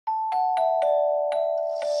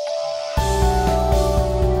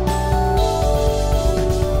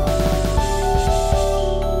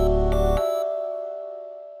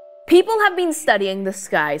People have been studying the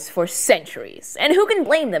skies for centuries, and who can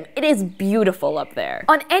blame them? It is beautiful up there.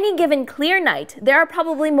 On any given clear night, there are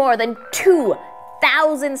probably more than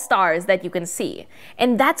 2,000 stars that you can see,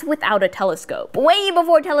 and that's without a telescope. Way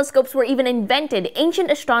before telescopes were even invented, ancient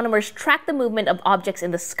astronomers tracked the movement of objects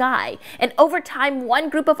in the sky, and over time, one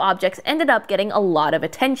group of objects ended up getting a lot of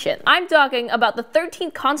attention. I'm talking about the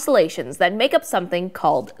 13 constellations that make up something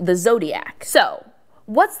called the Zodiac. So,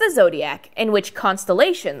 what's the Zodiac, and which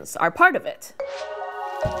constellations are part of it?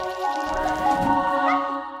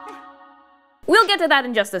 We'll get to that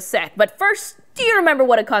in just a sec, but first, do you remember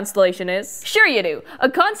what a constellation is? Sure you do. A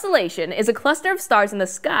constellation is a cluster of stars in the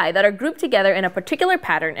sky that are grouped together in a particular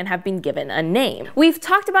pattern and have been given a name. We've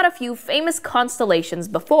talked about a few famous constellations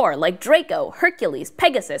before, like Draco, Hercules,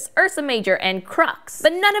 Pegasus, Ursa Major, and Crux.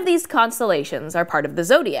 But none of these constellations are part of the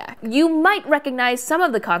Zodiac. You might recognize some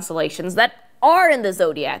of the constellations that are in the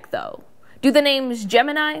Zodiac, though. Do the names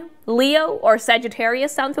Gemini, Leo, or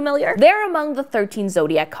Sagittarius sound familiar? They're among the 13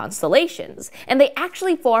 Zodiac constellations, and they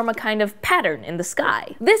actually form a kind of pattern in the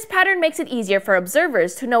sky. This pattern makes it easier for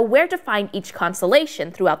observers to know where to find each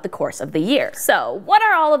constellation throughout the course of the year. So, what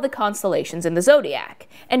are all of the constellations in the Zodiac,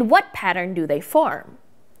 and what pattern do they form?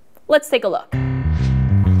 Let's take a look.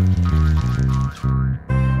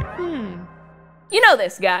 You know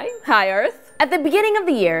this guy. Hi, Earth. At the beginning of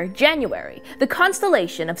the year, January, the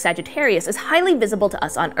constellation of Sagittarius is highly visible to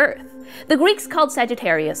us on Earth. The Greeks called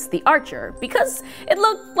Sagittarius the Archer because it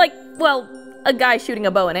looked like, well, a guy shooting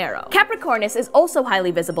a bow and arrow. Capricornus is also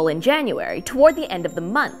highly visible in January, toward the end of the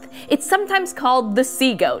month. It's sometimes called the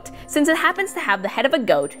sea goat, since it happens to have the head of a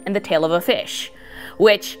goat and the tail of a fish,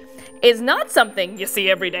 which is not something you see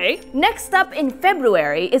every day. Next up in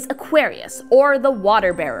February is Aquarius, or the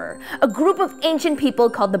water bearer. A group of ancient people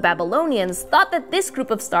called the Babylonians thought that this group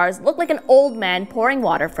of stars looked like an old man pouring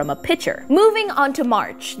water from a pitcher. Moving on to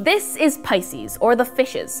March, this is Pisces, or the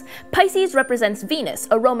fishes. Pisces represents Venus,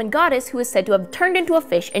 a Roman goddess who is said to have turned into a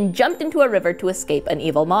fish and jumped into a river to escape an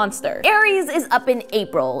evil monster. Aries is up in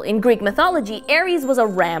April. In Greek mythology, Aries was a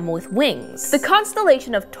ram with wings. The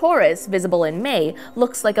constellation of Taurus, visible in May,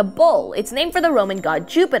 looks like a bull. It's named for the Roman god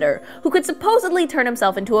Jupiter, who could supposedly turn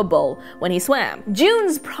himself into a bull when he swam.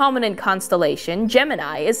 June's prominent constellation,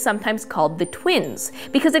 Gemini, is sometimes called the Twins,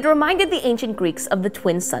 because it reminded the ancient Greeks of the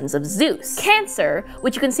twin sons of Zeus. Cancer,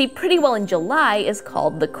 which you can see pretty well in July, is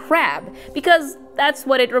called the Crab, because that's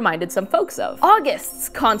what it reminded some folks of. August's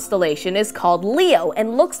constellation is called Leo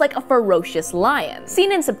and looks like a ferocious lion.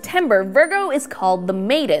 Seen in September, Virgo is called the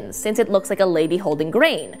Maiden, since it looks like a lady holding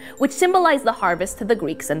grain, which symbolized the harvest to the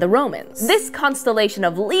Greeks and the Romans. This constellation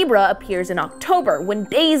of Libra appears in October, when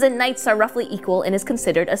days and nights are roughly equal and is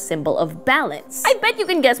considered a symbol of balance. I bet you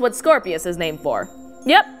can guess what Scorpius is named for.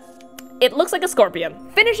 Yep. It looks like a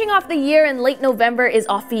scorpion. Finishing off the year in late November is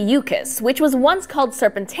Ophiuchus, which was once called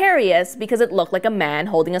Serpentarius because it looked like a man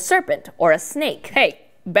holding a serpent, or a snake. Hey,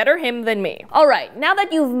 better him than me. Alright, now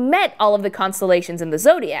that you've met all of the constellations in the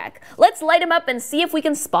Zodiac, let's light them up and see if we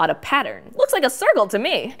can spot a pattern. Looks like a circle to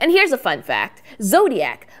me. And here's a fun fact.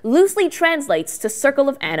 Zodiac loosely translates to circle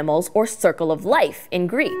of animals or circle of life in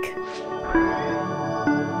Greek.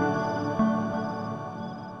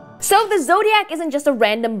 So the Zodiac isn't just a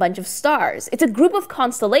random bunch of stars, it's a group of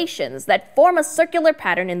constellations that form a circular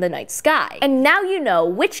pattern in the night sky. And now you know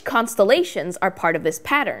which constellations are part of this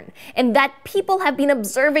pattern, and that people have been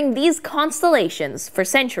observing these constellations for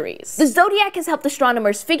centuries. The Zodiac has helped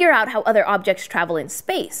astronomers figure out how other objects travel in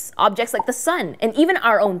space, objects like the sun, and even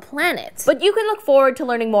our own planet. But you can look forward to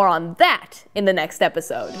learning more on that in the next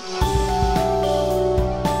episode.